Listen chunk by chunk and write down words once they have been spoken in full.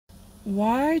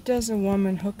Why does a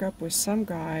woman hook up with some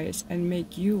guys and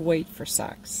make you wait for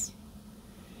sex?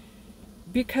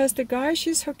 Because the guy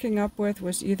she's hooking up with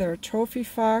was either a trophy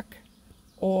fuck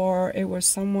or it was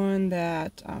someone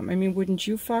that, wouldn't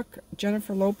you fuck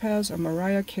Jennifer Lopez or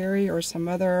Mariah Carey or some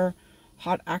other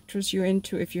hot actress you're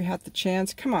into if you had the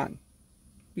chance? Come on,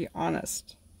 be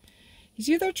honest. He's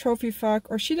either a trophy fuck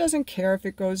or she doesn't care if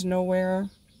it goes nowhere.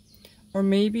 Or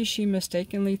maybe she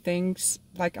mistakenly thinks,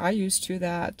 like I used to,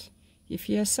 that if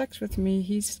he has sex with me,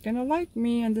 he's gonna like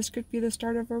me and this could be the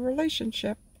start of a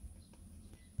relationship.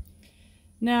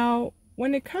 Now,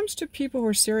 when it comes to people who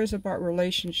are serious about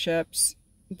relationships,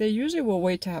 they usually will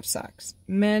wait to have sex.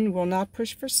 Men will not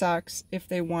push for sex if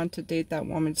they want to date that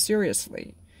woman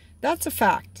seriously. That's a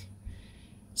fact.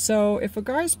 So if a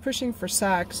guy is pushing for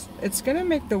sex, it's going to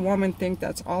make the woman think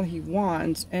that's all he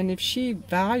wants. And if she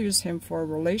values him for a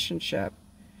relationship,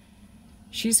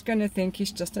 she's going to think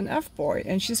he's just an F-boy.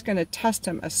 And she's going to test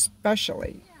him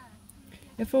especially.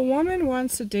 If a woman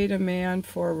wants to date a man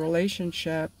for a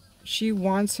relationship, she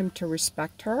wants him to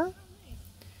respect her.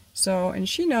 And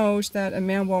she knows that a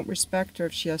man won't respect her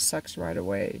if she has sex right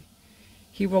away.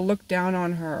 He will look down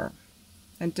on her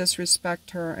and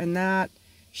disrespect her, and that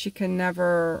she can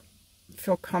never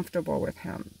feel comfortable with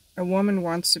him. A woman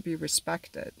wants to be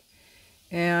respected,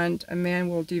 and a man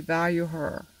will devalue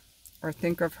her or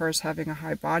think of her as having a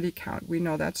high body count. We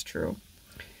know that's true.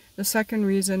 The second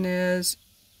reason is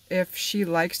if she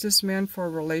likes this man for a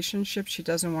relationship, she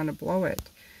doesn't want to blow it.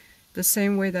 The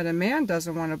same way that a man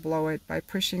doesn't want to blow it by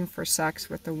pushing for sex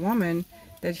with a woman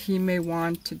that he may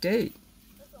want to date.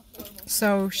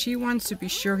 So she wants to be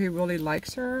sure he really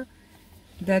likes her,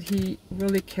 that he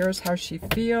really cares how she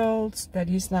feels, that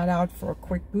he's not out for a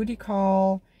quick booty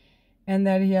call, and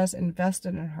that he has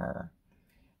invested in her.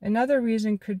 Another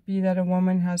reason could be that a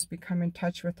woman has become in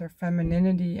touch with her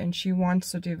femininity and she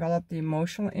wants to develop the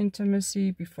emotional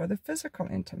intimacy before the physical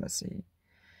intimacy.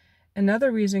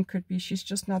 Another reason could be she's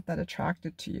just not that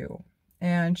attracted to you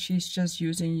and she's just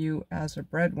using you as a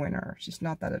breadwinner. She's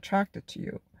not that attracted to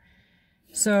you.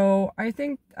 So I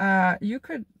think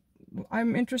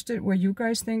I'm interested what you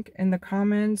guys think in the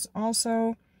comments.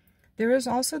 Also, there is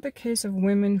also the case of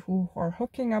women who are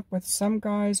hooking up with some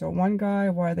guys or one guy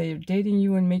while they're dating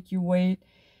you and make you wait.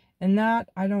 And that,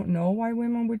 I don't know why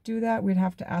women would do that. We'd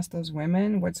have to ask those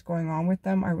women what's going on with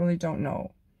them. I really don't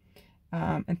know.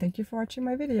 And thank you for watching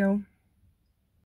my video.